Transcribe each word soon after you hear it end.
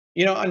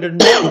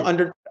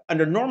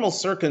Under normal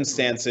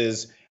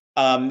circumstances,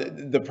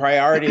 the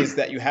priorities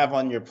that you have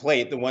on your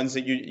plate, the ones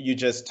that you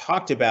just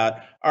talked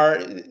about,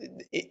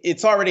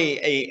 it's already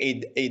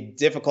a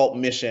difficult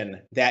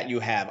mission that you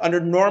have under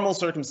normal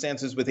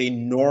circumstances with a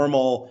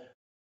normal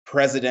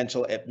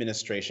presidential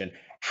administration.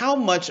 How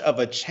much of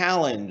a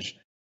challenge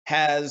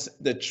has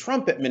the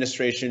Trump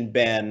administration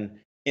been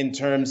in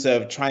terms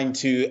of trying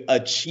to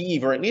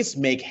achieve or at least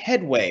make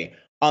headway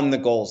on the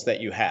goals that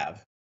you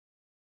have?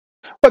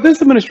 But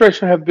this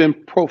administration has been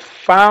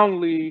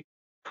profoundly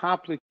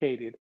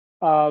complicated.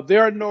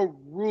 There are no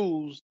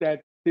rules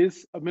that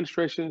this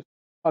administration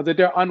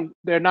that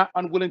they're not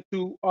unwilling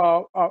to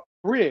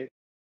bridge.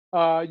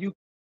 You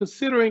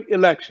considering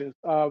elections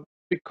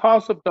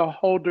because of the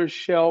Holder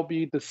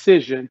Shelby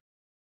decision,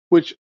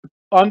 which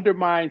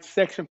undermines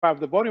Section 5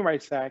 of the Voting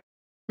Rights Act.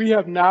 We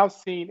have now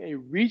seen a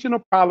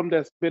regional problem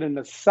that's been in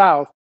the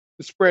South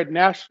to spread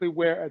nationally,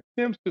 where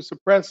attempts to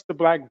suppress the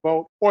Black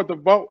vote or the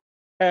vote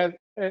as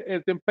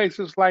in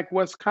places like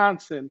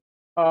Wisconsin,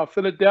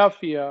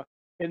 Philadelphia,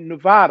 and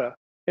Nevada.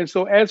 And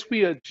so, as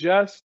we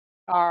adjust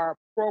our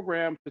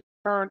program to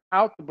turn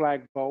out the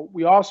Black vote,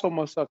 we also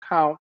must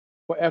account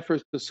for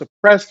efforts to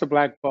suppress the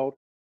Black vote.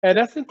 And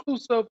that's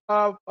inclusive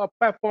of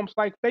platforms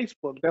like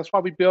Facebook. That's why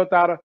we built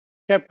out a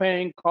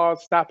campaign called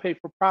Stop Hate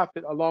for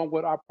Profit, along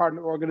with our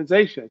partner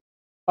organization.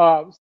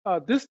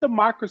 This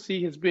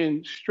democracy has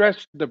been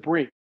stretched to the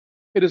brink.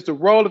 It is the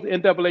role of the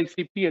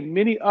NAACP and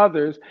many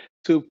others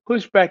to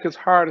push back as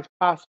hard as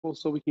possible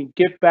so we can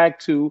get back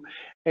to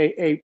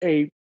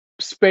a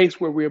space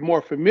where we're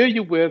more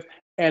familiar with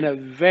and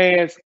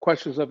advance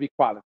questions of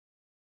equality.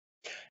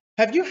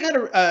 Have you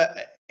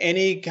had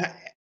any?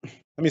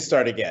 Let me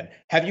start again.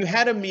 Have you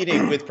had a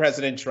meeting with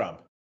President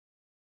Trump?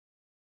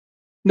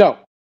 No,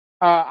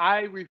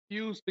 I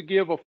refuse to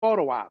give a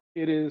photo op.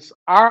 It is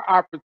our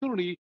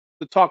opportunity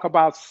to talk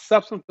about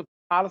substantive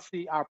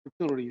policy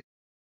opportunities,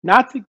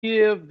 not to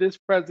give this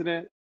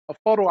president a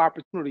photo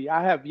opportunity.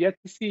 I have yet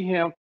to see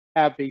him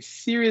have a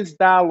serious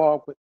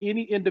dialogue with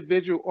any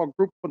individual or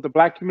group of the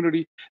Black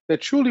community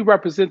that truly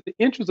represent the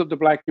interests of the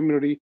Black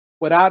community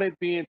without it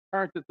being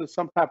turned into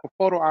some type of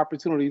photo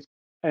opportunities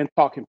and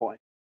talking point.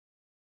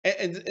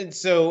 And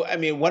so, I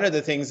mean, one of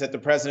the things that the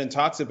president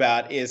talks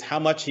about is how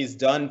much he's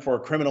done for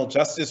criminal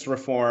justice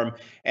reform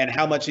and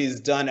how much he's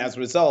done as a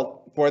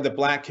result for the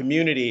Black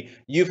community.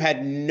 You've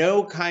had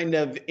no kind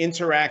of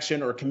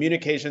interaction or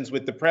communications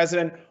with the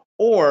president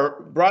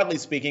or, broadly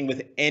speaking,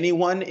 with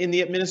anyone in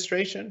the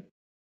administration?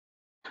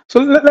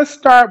 So let's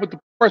start with the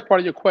first part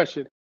of your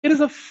question. It is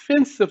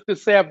offensive to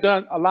say I've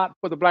done a lot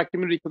for the Black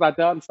community because I've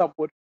done something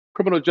with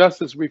criminal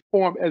justice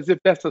reform as if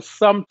that's a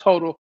sum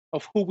total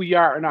of who we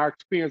are and our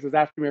experience as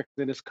African Americans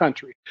in this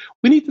country.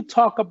 We need to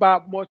talk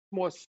about much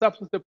more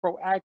substantive,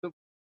 proactive,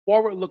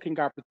 forward looking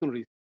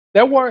opportunities.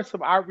 There were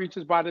some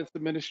outreaches by this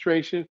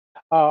administration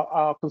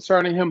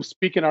concerning him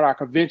speaking at our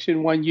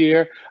convention one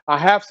year. I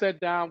have sat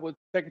down with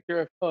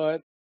Secretary of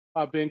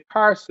HUD, Ben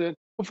Carson,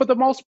 but for the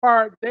most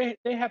part, they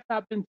have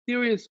not been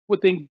serious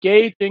with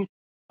engaging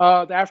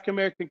the African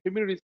American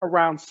communities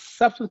around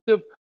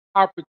substantive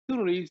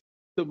opportunities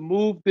to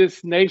move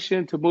this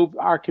nation, to move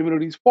our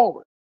communities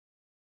forward.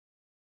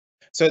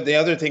 So the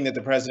other thing that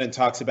the president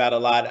talks about a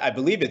lot, I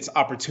believe it's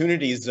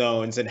opportunity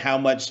zones and how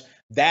much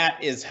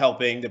that is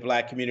helping the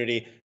Black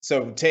community.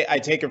 So I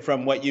take it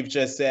from what you've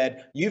just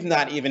said, you've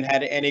not even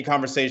had any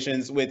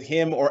conversations with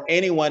him or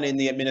anyone in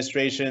the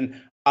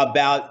administration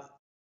about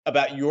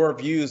your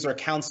views or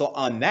counsel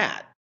on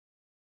that.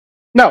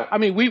 No, I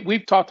mean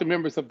we've talked to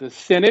members of the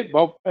Senate,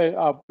 both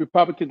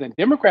Republicans and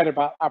Democrat,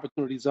 about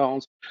opportunity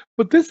zones,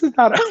 but this is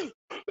not a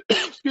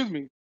excuse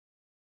me.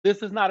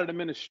 This is not an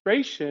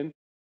administration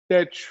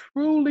that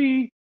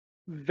truly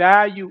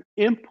value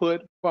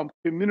input from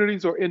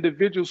communities or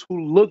individuals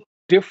who look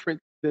different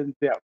than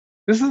them.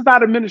 This is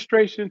not an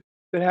administration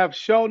that have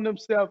shown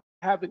themselves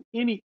having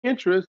any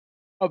interest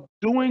of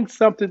doing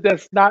something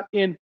that's not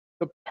in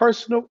the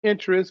personal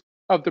interest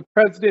of the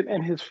president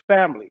and his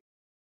family.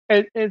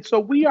 And so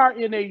we are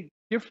in a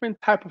different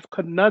type of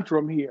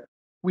conundrum here.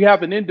 We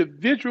have an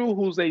individual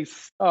who's a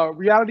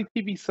reality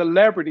TV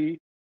celebrity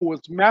who is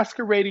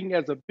masquerading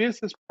as a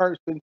business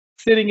person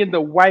sitting in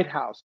the White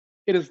House.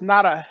 It is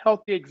not a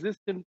healthy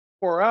existence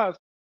for us.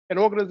 And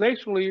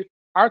organizationally,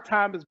 our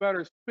time is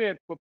better spent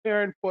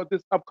preparing for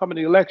this upcoming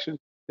election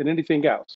than anything else.